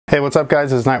Hey, what's up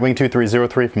guys? It's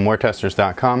Nightwing2303 from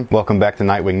WearTesters.com. Welcome back to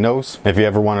Nightwing Knows. If you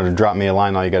ever wanted to drop me a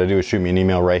line, all you gotta do is shoot me an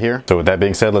email right here. So with that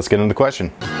being said, let's get into the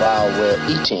question. While we're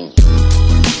eating.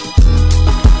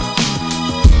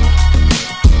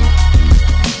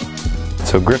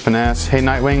 So Griffin asks, hey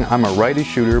Nightwing, I'm a righty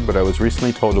shooter, but I was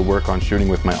recently told to work on shooting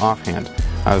with my offhand.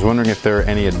 I was wondering if there are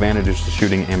any advantages to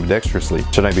shooting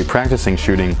ambidextrously. Should I be practicing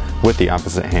shooting with the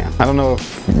opposite hand? I don't know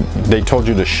if they told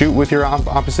you to shoot with your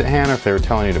opposite hand or if they were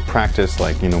telling you to practice,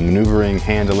 like, maneuvering,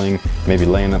 handling, maybe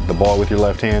laying up the ball with your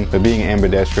left hand, but being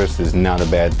ambidextrous is not a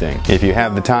bad thing. If you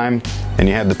have the time and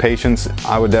you have the patience,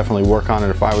 I would definitely work on it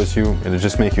if I was you. It'll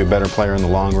just make you a better player in the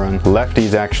long run.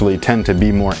 Lefties actually tend to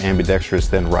be more ambidextrous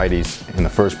than righties in the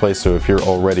first place, so if you're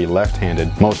already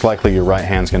left-handed, most likely your right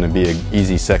hand's going to be an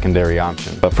easy secondary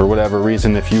option. But for whatever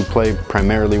reason, if you play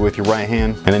primarily with your right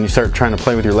hand and then you start trying to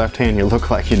play with your left hand, you look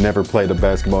like you never played a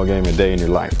basketball game a day in your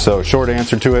life. So short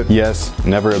answer to it, yes,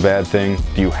 never a bad thing.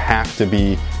 Do you have to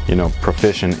be,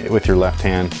 proficient with your left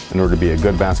hand in order to be a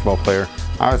good basketball player?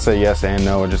 I would say yes and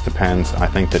no, it just depends. I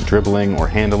think that dribbling or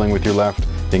handling with your left,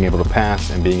 being able to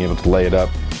pass and being able to lay it up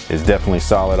is definitely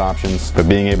solid options. But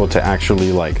being able to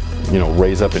actually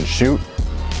raise up and shoot,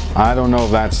 I don't know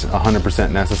if that's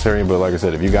 100% necessary, but like I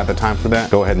said, if you got the time for that,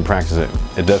 go ahead and practice it.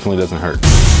 It definitely doesn't hurt.